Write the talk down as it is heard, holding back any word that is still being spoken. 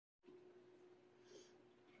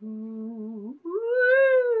Ooh,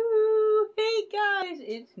 hey guys,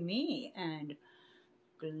 it's me and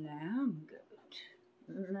Glam Goat.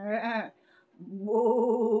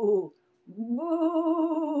 Whoa,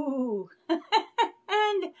 whoa,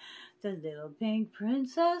 and the little pink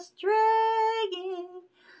princess dragon.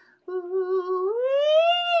 Ooh,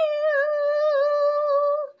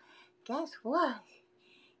 guess what?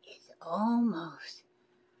 It's almost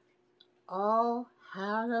All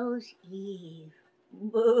Hallows Eve.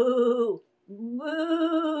 Boo!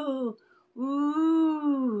 Boo!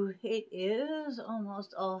 Ooh! It is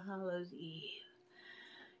almost All Hallows Eve.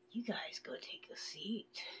 You guys go take a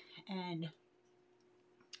seat. And,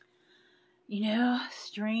 you know,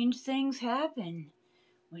 strange things happen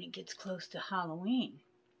when it gets close to Halloween.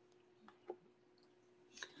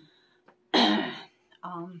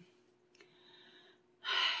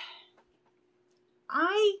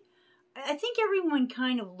 I think everyone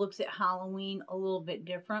kind of looks at Halloween a little bit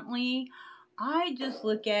differently. I just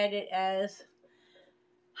look at it as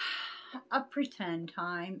a pretend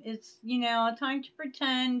time. It's, you know, a time to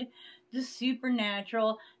pretend the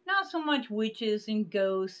supernatural, not so much witches and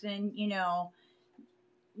ghosts and, you know,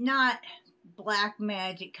 not black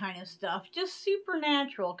magic kind of stuff, just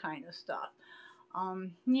supernatural kind of stuff.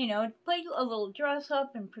 You know, play a little dress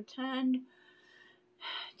up and pretend,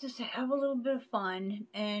 just to have a little bit of fun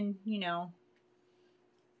and, you know,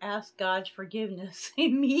 ask God's forgiveness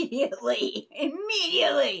immediately.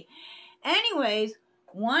 Anyways,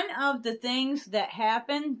 one of the things that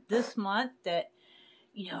happened this month that,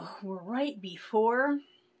 you know, were right before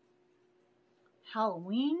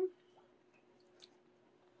Halloween,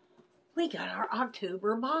 we got our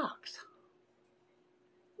October box.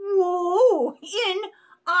 Whoa, in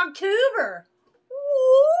October.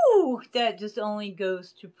 Woo! That just only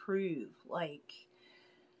goes to prove, like,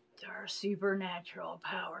 there are supernatural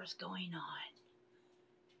powers going on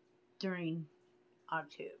during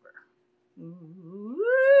October. Woo!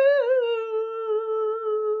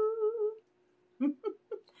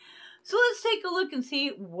 So let's take a look and see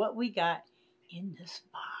what we got in this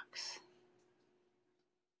box.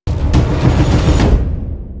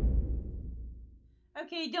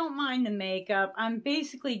 Okay, don't mind the makeup. I'm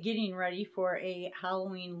basically getting ready for a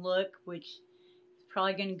Halloween look, which is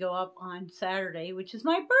probably going to go up on Saturday, which is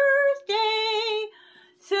my birthday.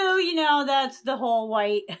 So, you know, that's the whole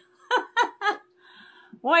white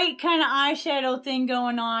kind of eyeshadow thing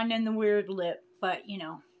going on and the weird lip. But, you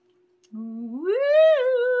know, woo!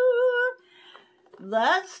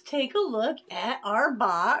 Let's take a look at our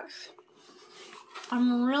box.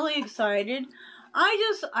 I'm really excited.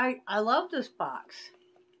 I love this box.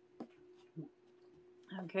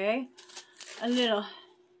 Okay, a little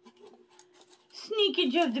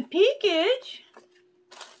sneakage of the peekage.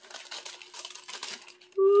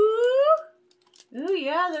 Ooh,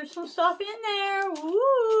 yeah, there's some stuff in there.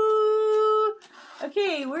 Ooh.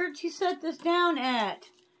 Okay, where'd you set this down at?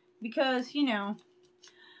 Because, you know,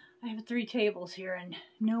 I have 3 tables here and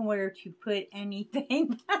nowhere to put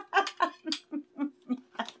anything.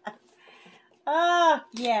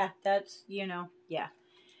 Yeah, that's, you know, yeah.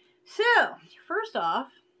 So, first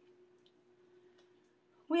off,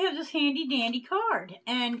 we have this handy dandy card.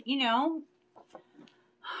 And, you know,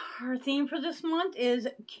 our theme for this month is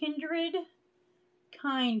Kindred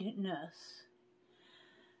Kindness.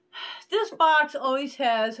 This box always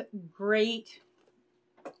has great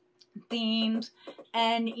themes.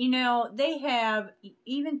 And, you know, they have,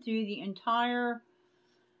 even through the entire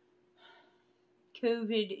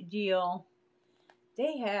COVID deal,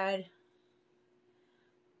 they had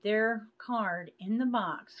their card in the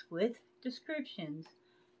box with descriptions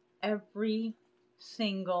every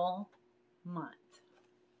single month.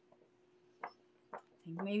 I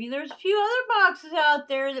think maybe there's a few other boxes out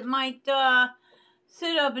there that might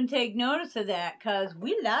sit up and take notice of that, because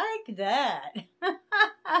we like that. There's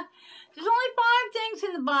only 5 things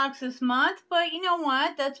in the box this month, but you know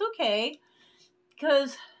what? That's okay,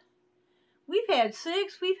 because we've had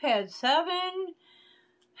 6, we've had 7.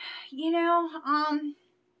 You know,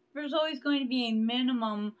 there's always going to be a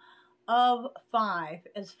minimum of 5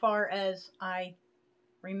 as far as I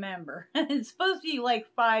remember. It's supposed to be like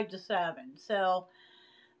 5 to 7. So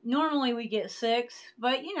normally we get 6,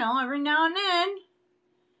 but you know, every now and then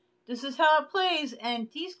this is how it plays. And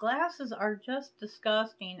these glasses are just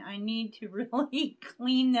disgusting. I need to really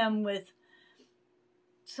clean them with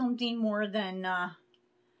something more than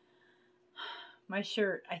my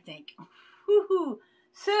shirt, I think. Woohoo!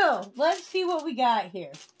 So, let's see what we got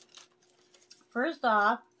here. First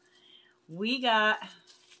off, we got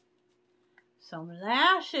some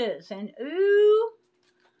lashes. And ooh,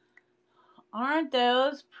 Aren't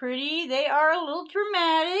those pretty? They are a little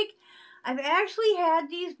dramatic. I've actually had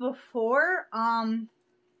these before. I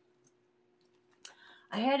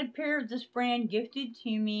had a pair of this brand gifted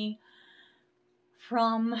to me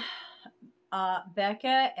from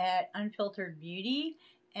Becca at Unfiltered Beauty,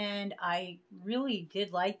 and I really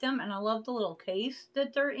did like them, and I love the little case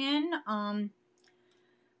that they're in.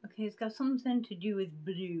 Okay, it's got something to do with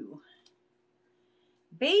blue.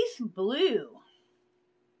 Base blue.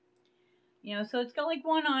 You know, so it's got like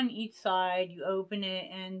one on each side. You open it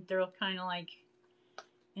and they're kind of like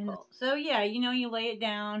in the, so yeah, you know, you lay it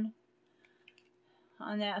down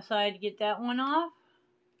on that side to get that one off.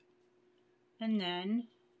 And then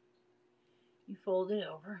you fold it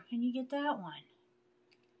over and you get that one.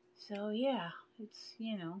 So yeah, it's,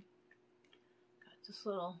 you know, got this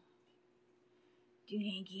little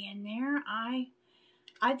doohickey in there.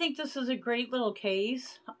 I think this is a great little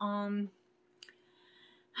case.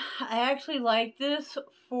 I actually like this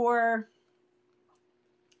for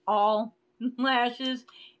all lashes.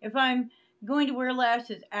 If I'm going to wear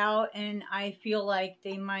lashes out and I feel like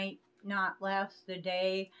they might not last the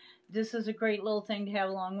day, this is a great little thing to have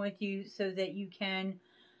along with you so that you can,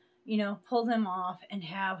 you know, pull them off and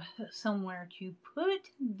have somewhere to put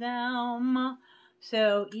them.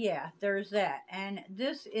 So yeah, there's that. And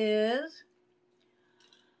this is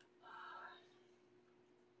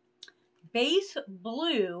Base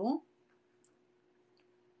Blue.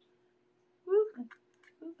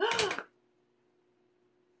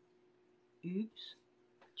 Oops.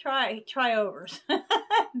 Try overs.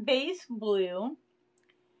 Base Blue.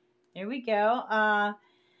 There we go.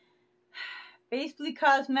 Base Blue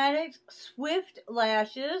Cosmetics Swift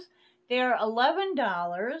Lashes. They're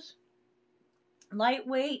 $11.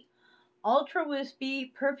 Lightweight, ultra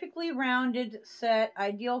wispy, perfectly rounded set,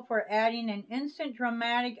 ideal for adding an instant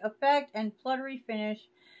dramatic effect and fluttery finish.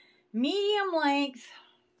 Medium length.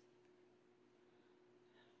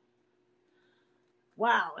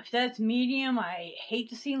 Wow, if that's medium, I hate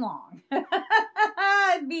to see long.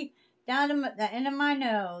 It'd be down to the end of my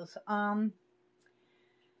nose.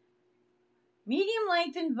 Medium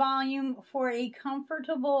length and volume for a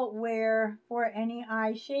comfortable wear for any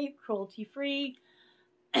eye shape, cruelty free.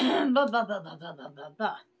 Yeah,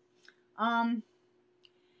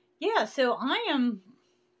 so I'm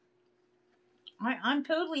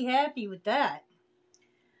totally happy with that.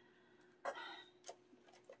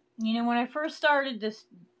 You know, when I first started this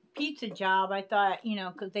pizza job, I thought, you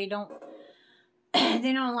know, because they don't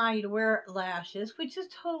allow you to wear lashes, which is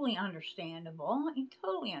totally understandable.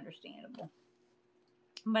 Totally understandable.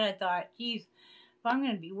 But I thought, geez, if I'm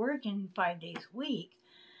going to be working 5 days a week,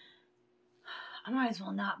 I might as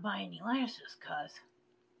well not buy any lashes because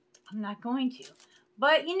I'm not going to.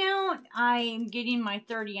 But, you know, I'm getting my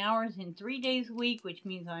 30 hours in 3 days a week, which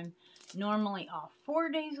means I'm normally off 4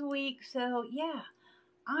 days a week. So, yeah,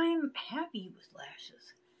 I'm happy with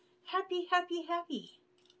lashes. Happy, happy, happy.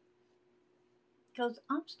 Because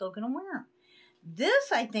I'm still going to wear them.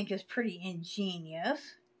 This, I think, is pretty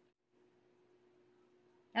ingenious.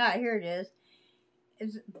 Ah, here it is.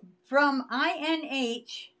 It's from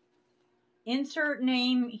INH. Insert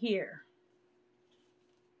name here.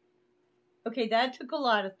 Okay, that took a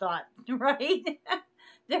lot of thought, right?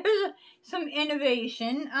 There's some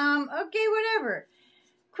innovation. Okay, whatever.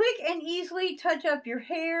 Quick and easily touch up your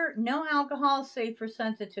hair. No alcohol, safe for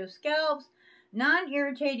sensitive scalps.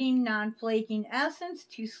 Non-irritating, non-flaking essence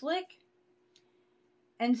to slick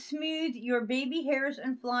and smooth your baby hairs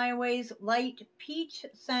and flyaways. Light peach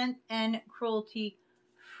scent and cruelty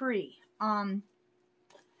free.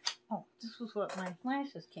 Oh, this was what my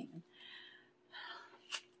lashes came in.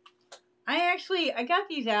 I got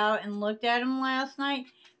these out and looked at them last night.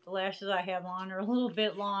 The lashes I have on are a little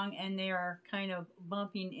bit long and they are kind of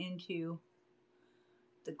bumping into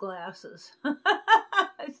the glasses.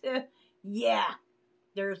 So, yeah,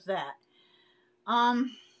 there's that. I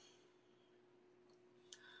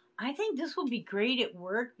think this will be great at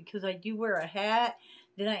work because I do wear a hat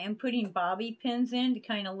that I am putting bobby pins in to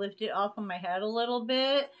kind of lift it off of my head a little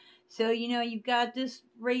bit. So, you know, you've got this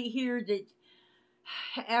right here that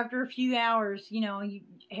after a few hours, you know, you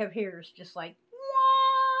have hairs just like,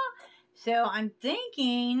 wah! So I'm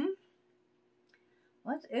thinking,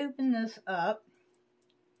 let's open this up.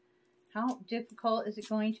 How difficult is it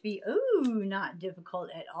going to be? Ooh, not difficult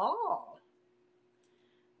at all.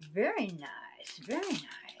 Very nice, very nice.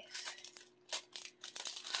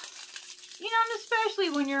 You know, and especially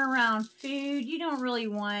when you're around food, you don't really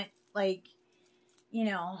want, like, you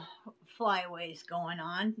know, flyaways going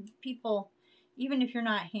on. People, even if you're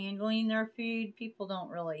not handling their food, people don't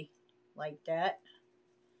really like that.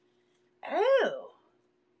 Oh.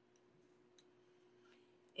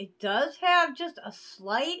 It does have just a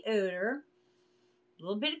slight odor, a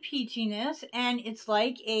little bit of peachiness, and it's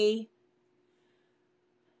like a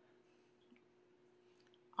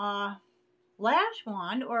lash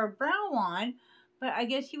wand or a brow wand, but I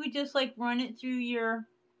guess you would just like run it through your...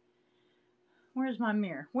 Where's my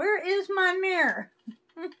mirror? Where is my mirror?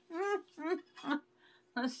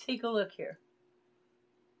 Let's take a look here.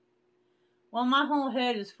 Well, my whole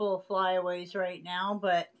head is full of flyaways right now,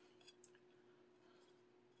 but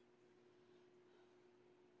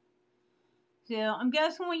so I'm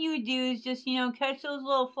guessing what you would do is just, you know, catch those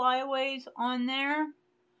little flyaways on there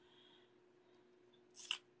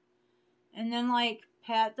and then like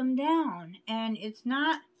pat them down. And it's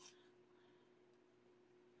not...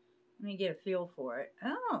 Let me get a feel for it.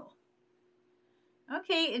 Oh.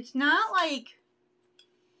 Okay, it's not like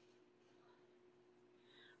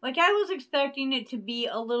I was expecting it to be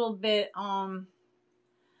a little bit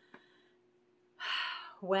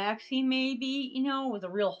waxy maybe, you know, with a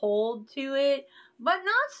real hold to it, but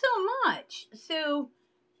not so much. So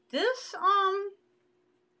this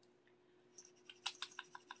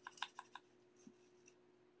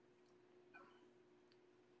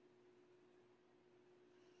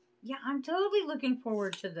yeah, I'm totally looking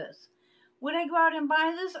forward to this. Would I go out and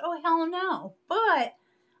buy this? Oh, hell no. But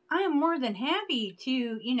I am more than happy to,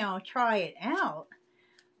 you know, try it out.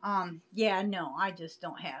 Yeah, no, I just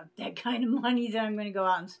don't have that kind of money that I'm going to go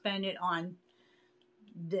out and spend it on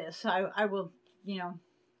this. I will, you know.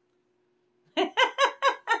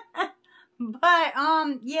 But,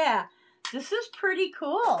 yeah, this is pretty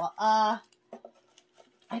cool. I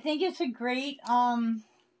think it's a great,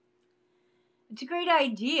 it's a great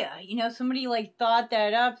idea. You know, somebody like thought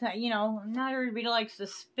that up. You know, not everybody likes to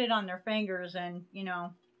spit on their fingers and, you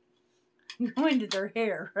know, go into their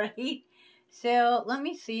hair, right? So, let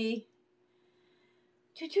me see.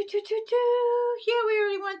 Yeah, we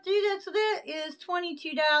already went through that. So that is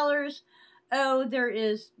 $22. Oh, there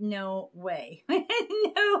is no way.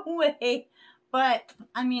 No way. But,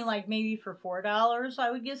 I mean, like, maybe for $4,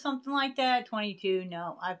 I would get something like that. $22,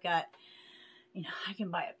 no. I've got, you know, I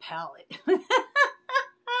can buy a pallet.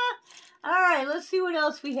 Alright, let's see what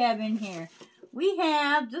else we have in here. We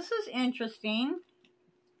have, this is interesting,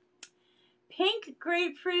 Pink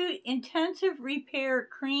Grapefruit Intensive Repair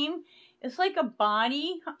Cream. It's like a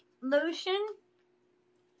body lotion.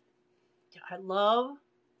 I love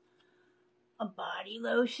a body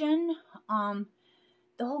lotion. The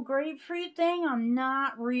whole grapefruit thing I'm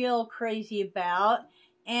not real crazy about.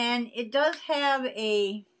 And it does have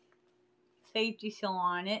a safety seal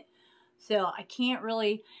on it. So I can't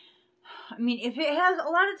really... I mean, if it has... A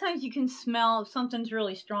lot of times you can smell... If something's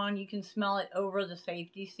really strong, you can smell it over the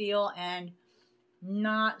safety seal. And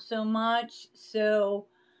not so much. So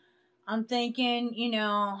I'm thinking, you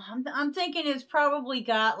know... I'm thinking it's probably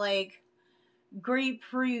got like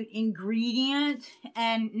grapefruit ingredient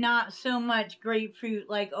and not so much grapefruit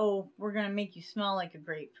like, oh, we're gonna make you smell like a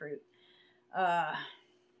grapefruit.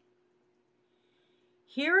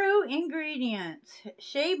 Hero ingredients: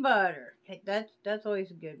 shea butter. Okay, that's always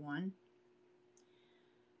a good one.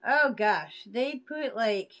 Oh gosh, they put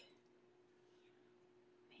like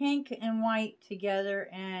pink and white together,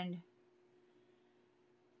 and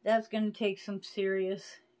that's gonna take some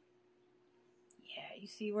serious... You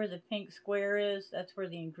see where the pink square is? That's where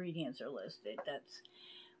the ingredients are listed. That's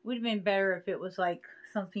would have been better if it was like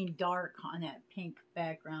something dark on that pink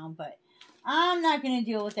background, but I'm not going to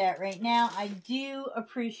deal with that right now. I do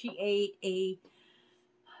appreciate a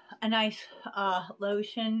nice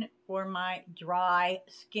lotion for my dry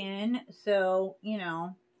skin, so, you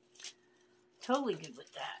know, totally good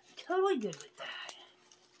with that. Totally good with that.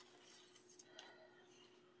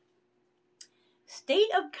 State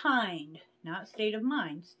of Kind. Not state of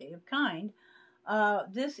mind, state of kind.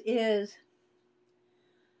 This is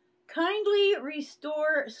Kindly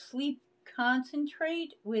Restore Sleep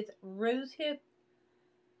Concentrate with rosehip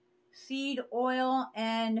seed oil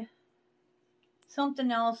and something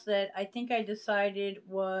else that I think I decided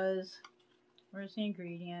was... Where's the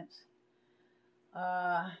ingredients?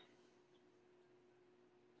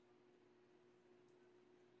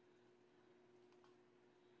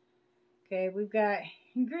 Okay, we've got...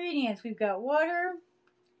 Ingredients, we've got water,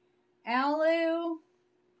 aloe,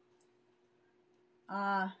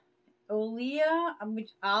 olea, which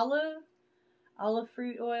olive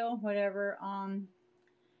fruit oil, whatever,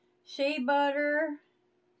 shea butter,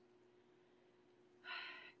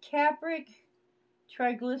 capric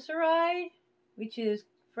triglyceride, which is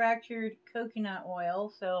fractured coconut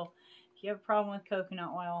oil. So if you have a problem with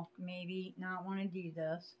coconut oil, maybe not want to do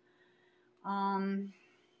this.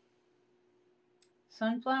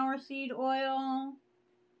 Sunflower seed oil,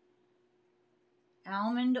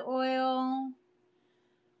 almond oil.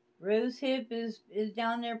 Rose hip is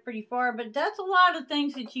down there pretty far, but that's a lot of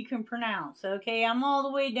things that you can pronounce, okay? I'm all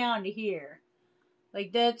the way down to here.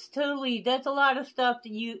 Like, that's a lot of stuff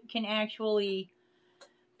that you can actually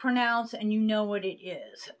pronounce and you know what it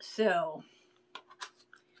is. So,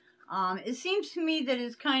 it seems to me that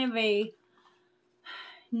it's kind of a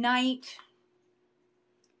night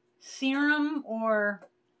serum or,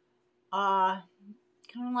 kind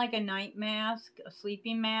of like a night mask, a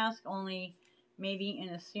sleeping mask, only maybe in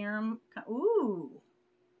a serum. Ooh.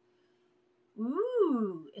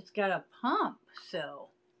 Ooh, it's got a pump, so.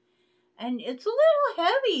 And it's a little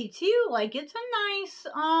heavy, too. Like, it's a nice,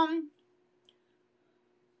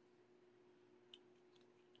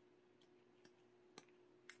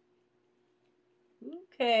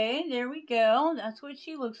 okay, there we go. That's what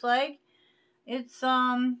she looks like. It's,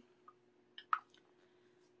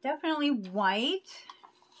 definitely white.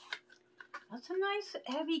 That's a nice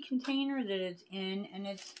heavy container that it's in, and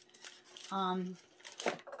it's, a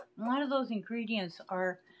lot of those ingredients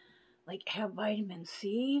are, like, have vitamin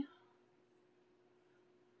C.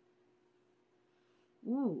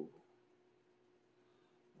 Ooh.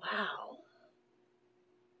 Wow.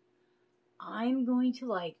 I'm going to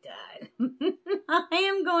like that. I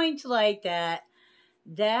am going to like that.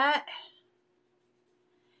 That,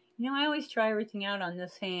 you know, I always try everything out on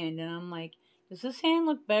this hand, and I'm like, does this hand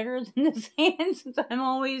look better than this hand? Since I'm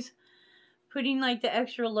always putting, like, the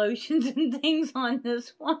extra lotions and things on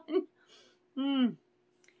this one.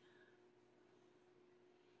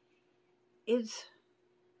 It's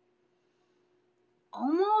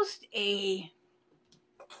almost it's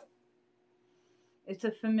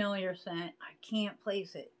a familiar scent. I can't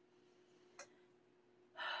place it.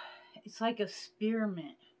 It's like a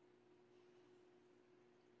spearmint.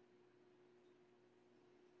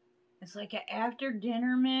 It's like an after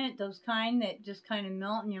dinner mint, those kind that just kind of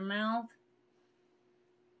melt in your mouth.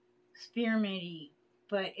 Spearminty,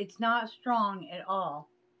 but it's not strong at all.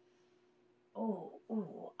 Oh,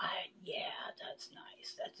 yeah, that's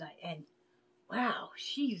nice. That's nice. And wow,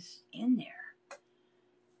 she's in there.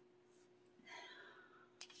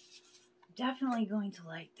 Definitely going to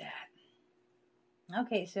like that.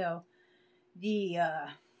 Okay, so the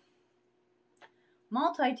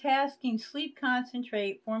multitasking sleep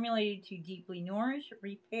concentrate formulated to deeply nourish,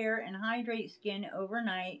 repair, and hydrate skin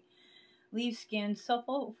overnight. Leaves skin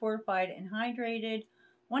supple, fortified, and hydrated.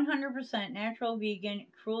 100% natural, vegan,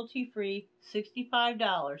 cruelty-free,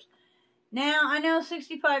 $65. Now, I know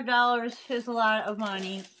 $65 is a lot of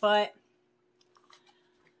money, but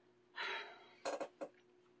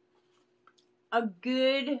a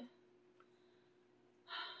good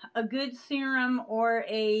serum or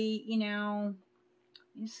a, you know,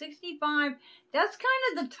 65, that's kind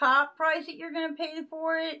of the top price that you're going to pay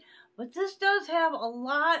for it. But this does have a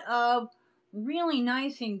lot of really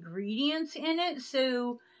nice ingredients in it,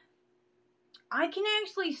 so I can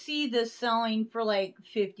actually see this selling for like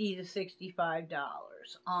 $50 to $65.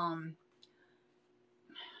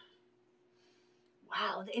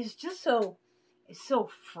 Wow, it's just it's so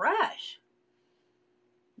fresh.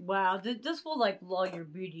 Wow, this will like lull your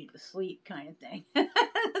beauty to sleep kind of thing.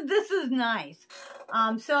 This is nice.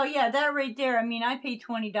 So yeah, that right there, I mean, I paid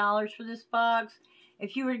 $20 for this box.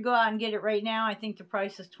 If you were to go out and get it right now, I think the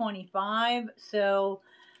price is $25. So,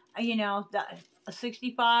 you know, a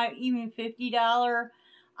 $65, even $50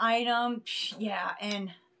 item. Yeah,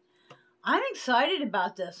 and I'm excited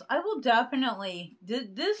about this. I will definitely,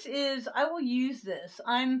 I will use this.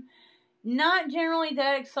 I'm not generally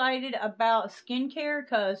that excited about skincare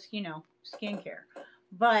because, you know, skincare.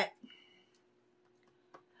 But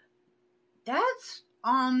that's,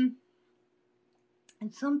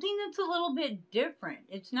 it's something that's a little bit different.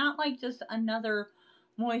 It's not like just another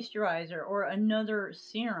moisturizer or another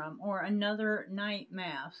serum or another night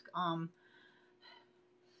mask. I'm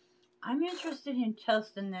interested in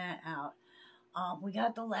testing that out. We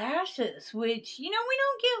got the lashes, which, you know, we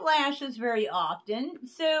don't get lashes very often.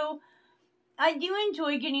 So I do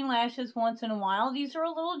enjoy getting lashes once in a while. These are a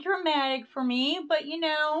little dramatic for me, but, you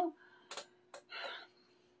know,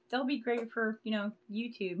 they'll be great for, you know,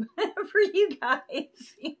 YouTube for you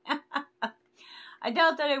guys. I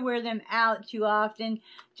doubt that I wear them out too often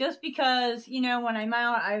just because, you know, when I'm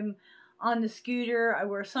out, I'm on the scooter, I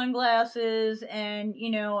wear sunglasses, and,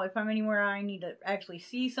 you know, if I'm anywhere I need to actually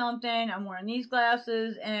see something, I'm wearing these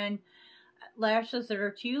glasses, and lashes that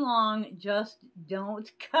are too long just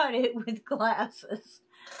don't cut it with glasses.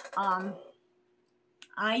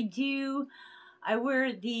 I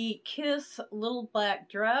wear the Kiss little black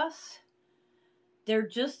dress They're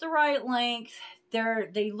just the right length.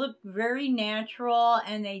 They look very natural,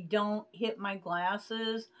 and they don't hit my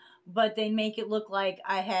glasses, but they make it look like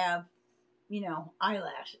I have, you know,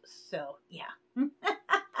 eyelashes. So, yeah.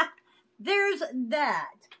 There's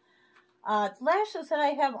that. The lashes that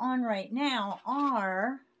I have on right now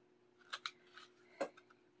are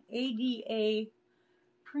ADA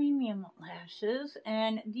Premium lashes,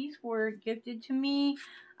 and these were gifted to me.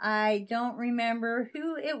 I don't remember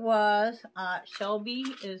who it was. Shelby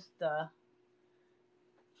is the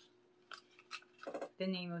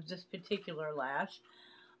name of this particular lash.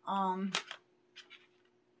 I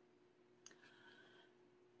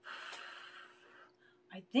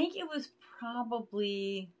think it was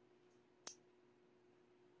probably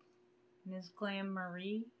Ms. Glam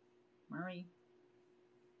Marie.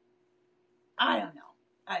 I don't know.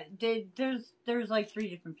 There's like 3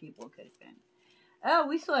 different people it could have been. Oh,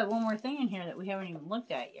 we still have one more thing in here that we haven't even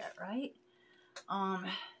looked at yet, right?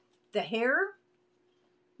 The hair,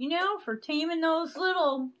 you know, for taming those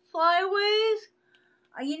little flyaways.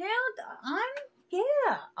 You know,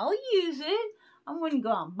 I'll use it. I wouldn't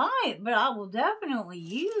go out and buy it, but I will definitely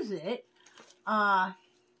use it.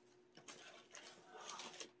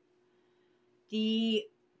 The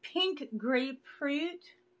pink grapefruit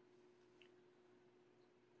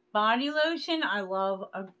body lotion. I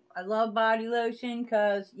love body lotion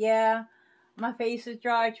because, yeah, my face is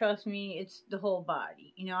dry. Trust me, it's the whole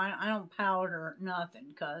body. You know, I don't powder nothing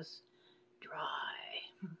because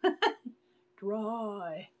dry.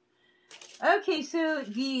 Dry. Okay, so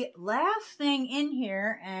the last thing in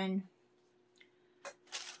here, and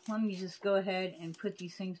let me just go ahead and put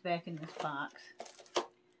these things back in this box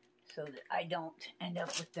so that I don't end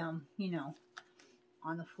up with them, you know,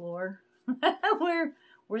 on the floor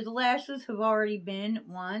where the lashes have already been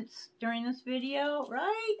once during this video,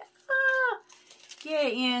 right?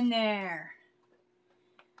 Get in there.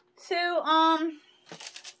 So,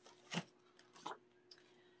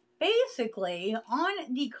 basically,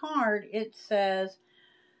 on the card, it says,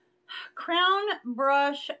 Crown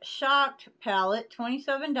Brush Shocked Palette,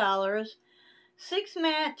 $27. 6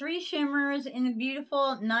 matte, 3 shimmers in a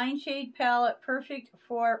beautiful 9-shade palette, perfect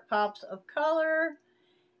for pops of color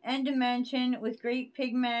and dimension with great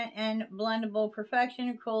pigment and blendable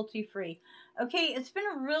perfection, cruelty-free. Okay, it's been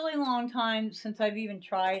a really long time since I've even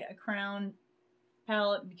tried a Crown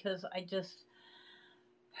palette because I just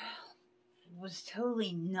was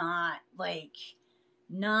totally not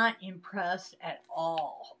impressed at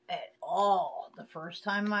all the first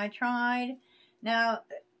time I tried. Now,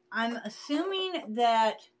 I'm assuming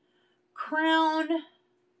that Crown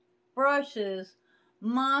brushes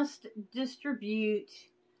must distribute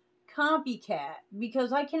copycat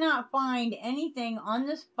because I cannot find anything on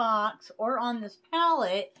this box or on this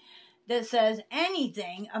palette that says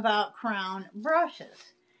anything about Crown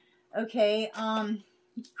brushes. Okay,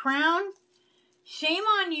 Crown, shame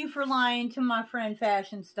on you for lying to my friend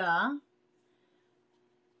Fashionsta.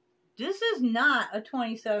 This is not a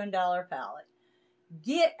 $27 palette.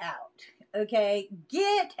 Get out, okay?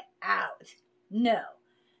 Get out. No.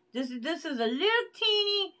 This is a little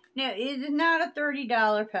teeny, no, it is not a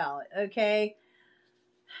 $30 palette, okay?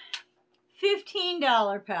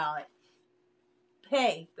 $15 palette.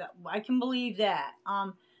 Hey, I can believe that.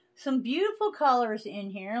 Some beautiful colors in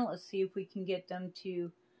here. Let's see if we can get them to,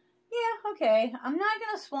 yeah, okay. I'm not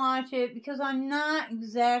going to swatch it because I'm not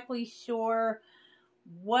exactly sure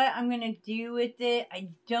what I'm going to do with it. I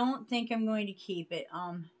don't think I'm going to keep it.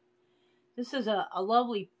 This is a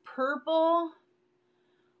lovely purple.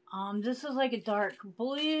 This is like a dark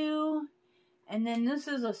blue. And then this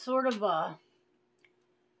is a sort of a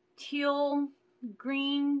teal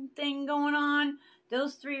green thing going on.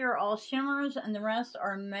 Those 3 are all shimmers and the rest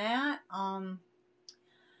are matte. I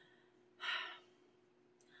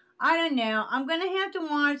don't know. I'm going to have to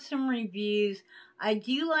watch some reviews. I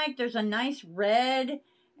do like, there's a nice red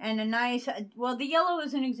and a nice, well, the yellow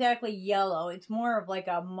isn't exactly yellow. It's more of like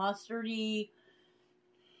a mustardy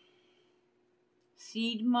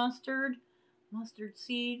seed mustard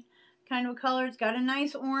seed kind of color. It's got a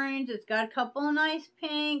nice orange. It's got a couple of nice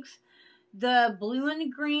pinks. The blue and the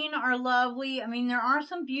green are lovely. I mean, there are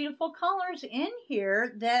some beautiful colors in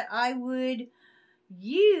here that I would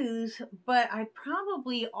use, but I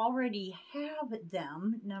probably already have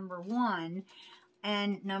them, number 1.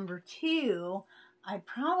 And number 2, I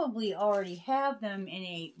probably already have them in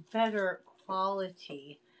a better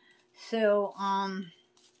quality. So,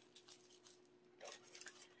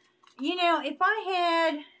 you know, if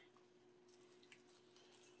I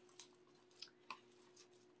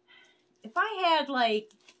had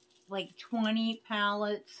like 20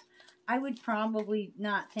 palettes, I would probably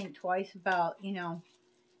not think twice about, you know,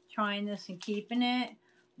 trying this and keeping it.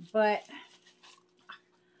 But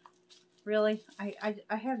really, I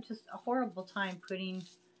have just a horrible time putting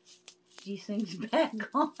these things back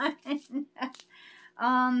on.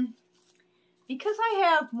 Because I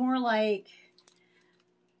have more like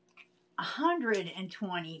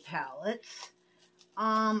 120 palettes,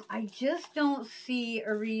 I just don't see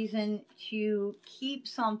a reason to keep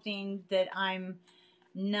something that I'm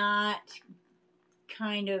not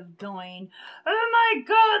kind of going, oh my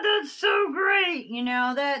god, that's so great. You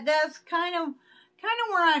know, that's kind of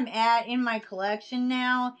where I'm at in my collection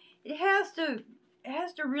now. It has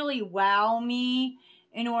to really wow me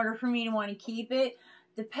in order for me to want to keep it.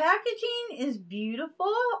 The packaging is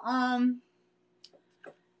beautiful.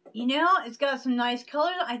 You know, it's got some nice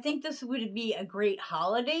colors. I think this would be a great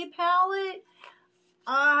holiday palette.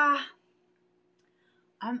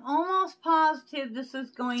 I'm almost positive this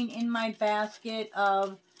is going in my basket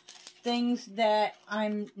of things that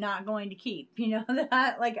I'm not going to keep. You know,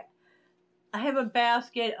 that, like, I have a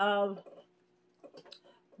basket of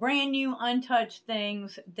brand new untouched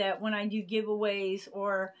things that when I do giveaways,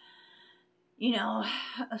 or, you know,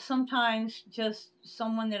 sometimes just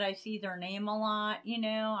someone that I see their name a lot, you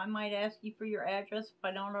know, I might ask you for your address if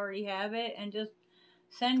I don't already have it and just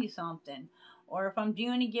send you something. Or if I'm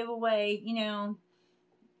doing a giveaway, you know,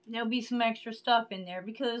 there'll be some extra stuff in there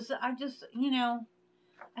because I just, you know,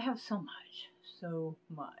 I have so much.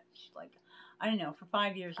 Like, I don't know, for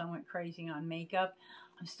 5 years I went crazy on makeup.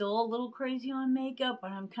 I'm still a little crazy on makeup,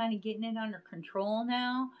 but I'm kind of getting it under control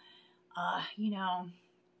now. You know,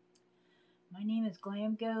 my name is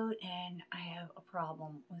Glam Goat, and I have a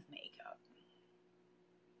problem with makeup.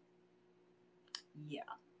 Yeah.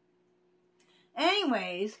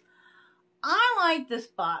 Anyways, I like this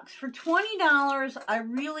box. For $20, I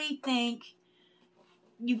really think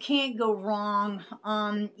you can't go wrong.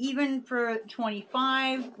 Even for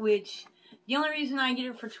 $25, which the only reason I get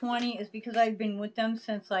it for $20 is because I've been with them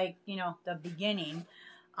since, like, you know, the beginning.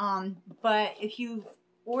 But if you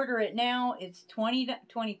order it now, it's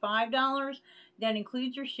 $25. That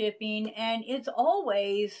includes your shipping, and it's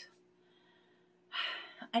always,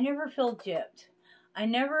 I never feel gypped. I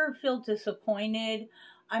never feel disappointed.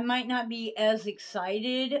 I might not be as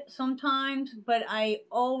excited sometimes, but I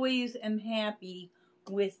always am happy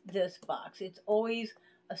with this box. It's always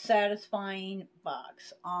a satisfying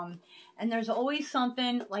box. And there's always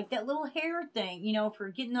something, like that little hair thing, you know, for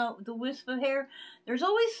getting the wisp of hair. There's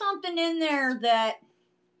always something in there that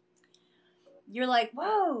you're like,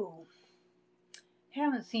 whoa,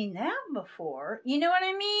 haven't seen that before. You know what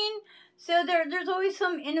I mean? So there's always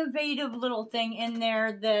some innovative little thing in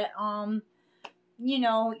there that, you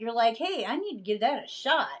know, you're like, hey, I need to give that a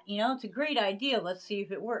shot. You know, it's a great idea. Let's see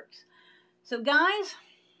if it works. So, guys,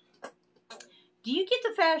 do you get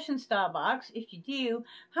the Fashionsta box? If you do,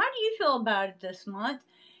 how do you feel about it this month?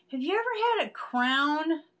 Have you ever had a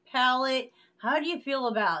crown palette? How do you feel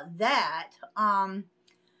about that?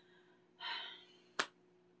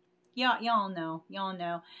 Y'all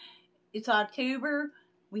know. It's October.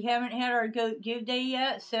 We haven't had our Goat Give Day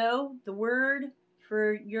yet, so the word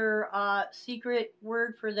for your secret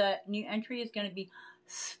word for the new entry is going to be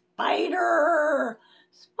spider.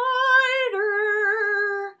 Spider.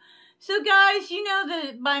 So, guys, you know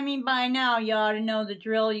that by now you ought to know the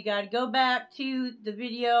drill. You got to go back to the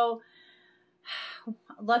video.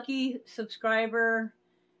 Lucky subscriber.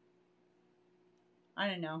 I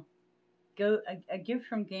don't know. A gift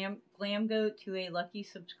from Glam Goat to a lucky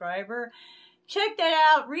subscriber. Check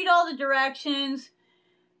that out. Read all the directions.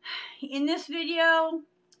 In this video,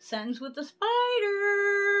 sentence with the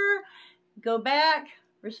spider. Go back,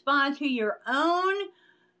 respond to your own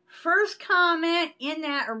first comment in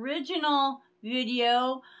that original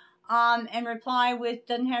video, and reply with,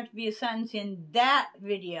 doesn't have to be a sentence in that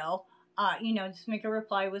video. You know, just make a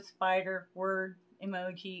reply with spider, word,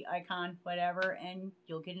 emoji, icon, whatever, and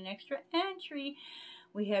you'll get an extra entry.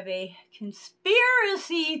 We have a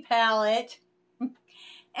conspiracy palette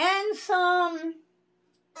and some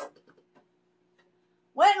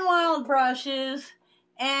Wet n Wild brushes,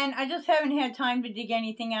 and I just haven't had time to dig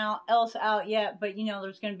anything else out yet, but you know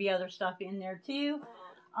there's going to be other stuff in there too.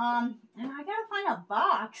 And I gotta find a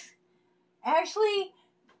box. Actually,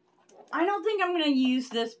 I don't think I'm going to use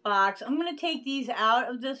this box. I'm going to take these out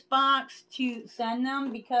of this box to send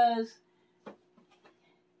them because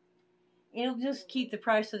it'll just keep the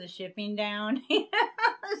price of the shipping down.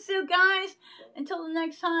 So, guys, until the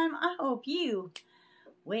next time, I hope you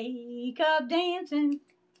wake up dancing,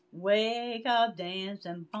 boom,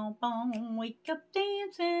 boom, wake up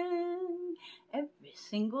dancing every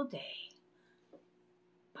single day.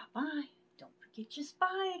 Bye-bye. Bye-bye. Don't forget your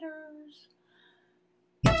spiders.